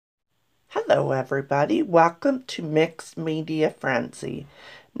Hello everybody, welcome to Mixed Media Frenzy.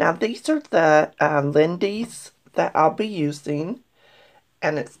 Now these are the Lindy's that I'll be using,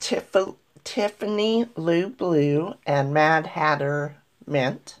 and it's Tiffany Lou Blue and Mad Hatter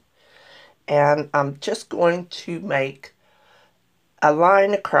Mint. And I'm just going to make a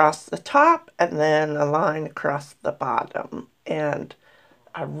line across the top and then a line across the bottom. And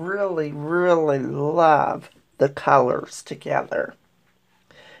I really, really love the colors together.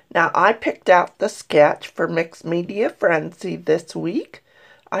 Now, I picked out the sketch for Mixed Media Frenzy this week.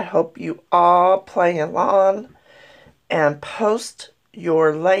 I hope you all play along and post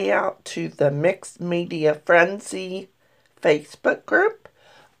your layout to the Mixed Media Frenzy Facebook group.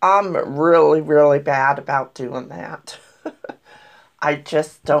 I'm really, really bad about doing that. I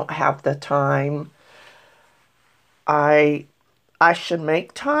just don't have the time. I should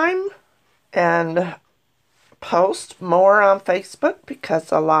make time and post more on Facebook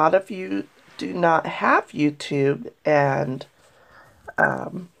because a lot of you do not have YouTube, and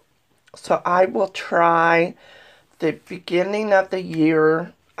so I will try the beginning of the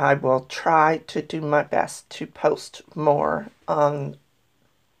year. I will try to do my best to post more on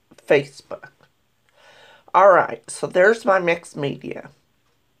Facebook. Alright, so there's my mixed media.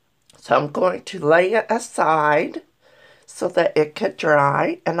 So I'm going to lay it aside so that it could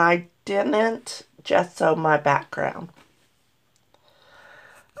dry, and I didn't gesso my background.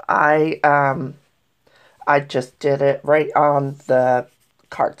 I just did it right on the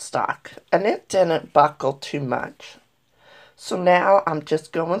cardstock, and it didn't buckle too much. So now I'm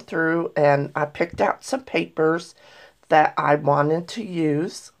just going through, and I picked out some papers that I wanted to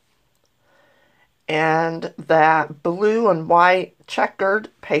use, and that blue and white checkered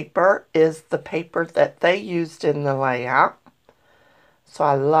paper is the paper that they used in the layout. So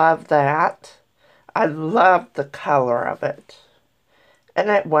I love that. I love the color of it. And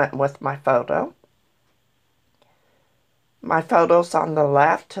it went with my photo. My photo's on the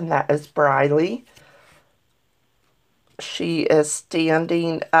left, and that is Briley. She is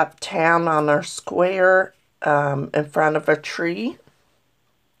standing uptown on our square in front of a tree.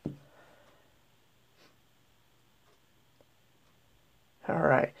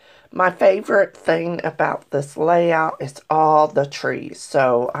 Alright. My favorite thing about this layout is all the trees.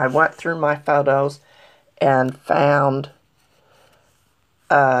 So I went through my photos and found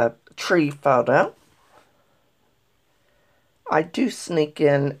a tree photo. I do sneak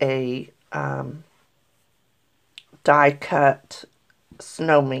in a die-cut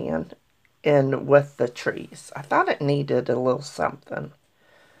snowman in with the trees. I thought it needed a little something.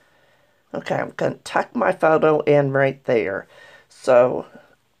 Okay, I'm going to tuck my photo in right there. So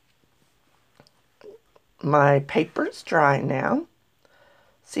my paper's dry now.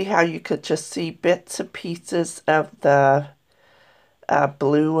 See how you could just see bits and pieces of the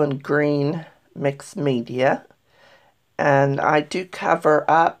blue and green mixed media. And I do cover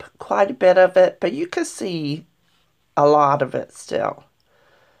up quite a bit of it, but you can see a lot of it still.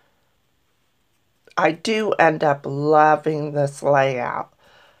 I do end up loving this layout.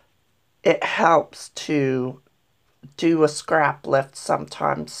 It helps to do a scrap lift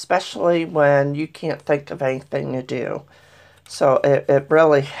sometimes, especially when you can't think of anything to do. So it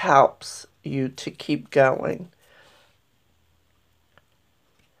really helps you to keep going.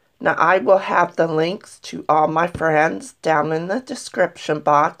 Now I will have the links to all my friends down in the description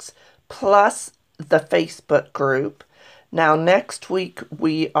box, plus the Facebook group. Now next week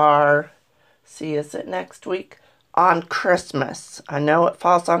we are, is it next week? On Christmas. I know it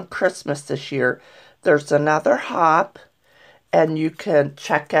falls on Christmas this year. There's another hop, and you can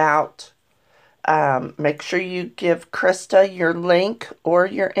check out, make sure you give Krista your link or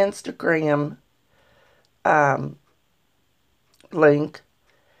your Instagram link,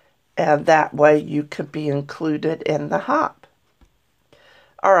 and that way you could be included in the hop.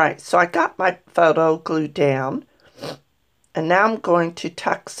 Alright, so I got my photo glued down, and now I'm going to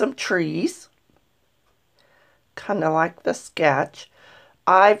tuck some trees, kind of like the sketch.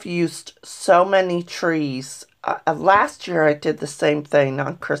 I've used so many trees. Last year I did the same thing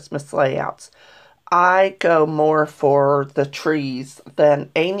on Christmas layouts. I go more for the trees than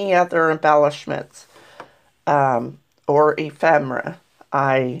any other embellishments or ephemera.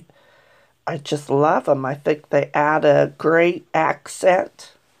 I just love them. I think they add a great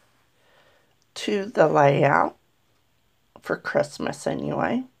accent to the layout for Christmas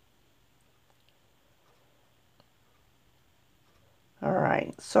anyway.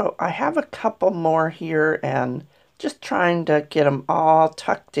 Alright, so I have a couple more here and just trying to get them all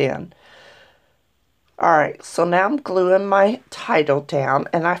tucked in. Alright, so now I'm gluing my title down,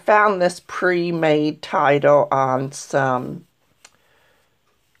 and I found this pre-made title on some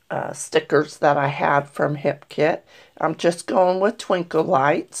stickers that I had from HipKit. I'm just going with twinkle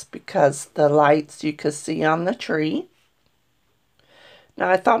lights because the lights you could see on the tree. Now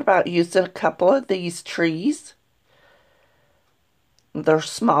I thought about using a couple of these trees. They're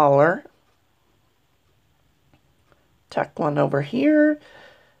smaller. Tuck one over here.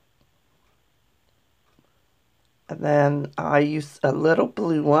 And then I use a little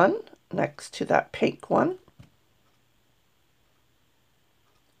blue one next to that pink one.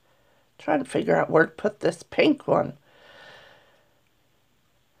 Trying to figure out where to put this pink one.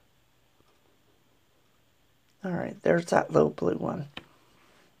 Alright, there's that little blue one.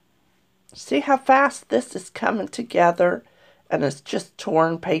 See how fast this is coming together? And it's just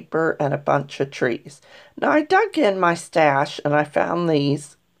torn paper and a bunch of trees. Now I dug in my stash and I found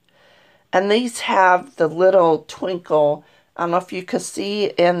these. And these have the little twinkle. I don't know if you can see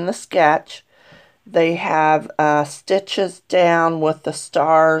in the sketch. They have stitches down with the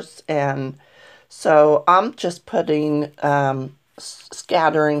stars. And so I'm just putting,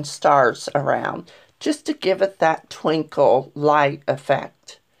 scattering stars around. Just to give it that twinkle light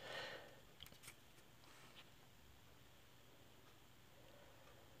effect.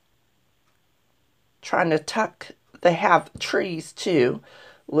 Trying to tuck, they have trees too,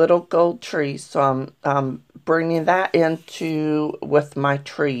 little gold trees, so I'm bringing that into with my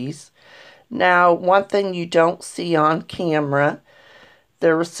trees. Now, one thing you don't see on camera,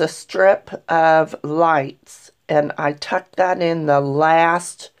 there was a strip of lights, and I tucked that in the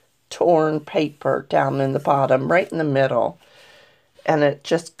last torn paper down in the bottom, right in the middle, and it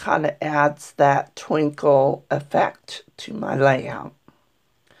just kind of adds that twinkle effect to my layout.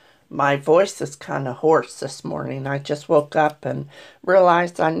 My voice is kind of hoarse this morning. I just woke up and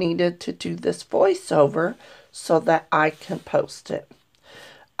realized I needed to do this voiceover so that I can post it.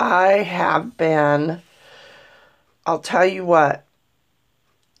 I have been, I'll tell you what,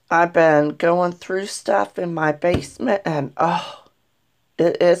 I've been going through stuff in my basement and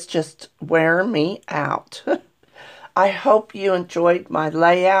it's just wearing me out. I hope you enjoyed my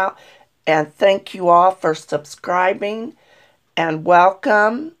layout and thank you all for subscribing and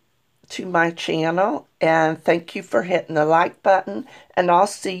welcome to my channel, and thank you for hitting the like button, and I'll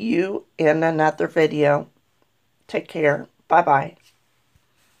see you in another video. Take care. Bye-bye.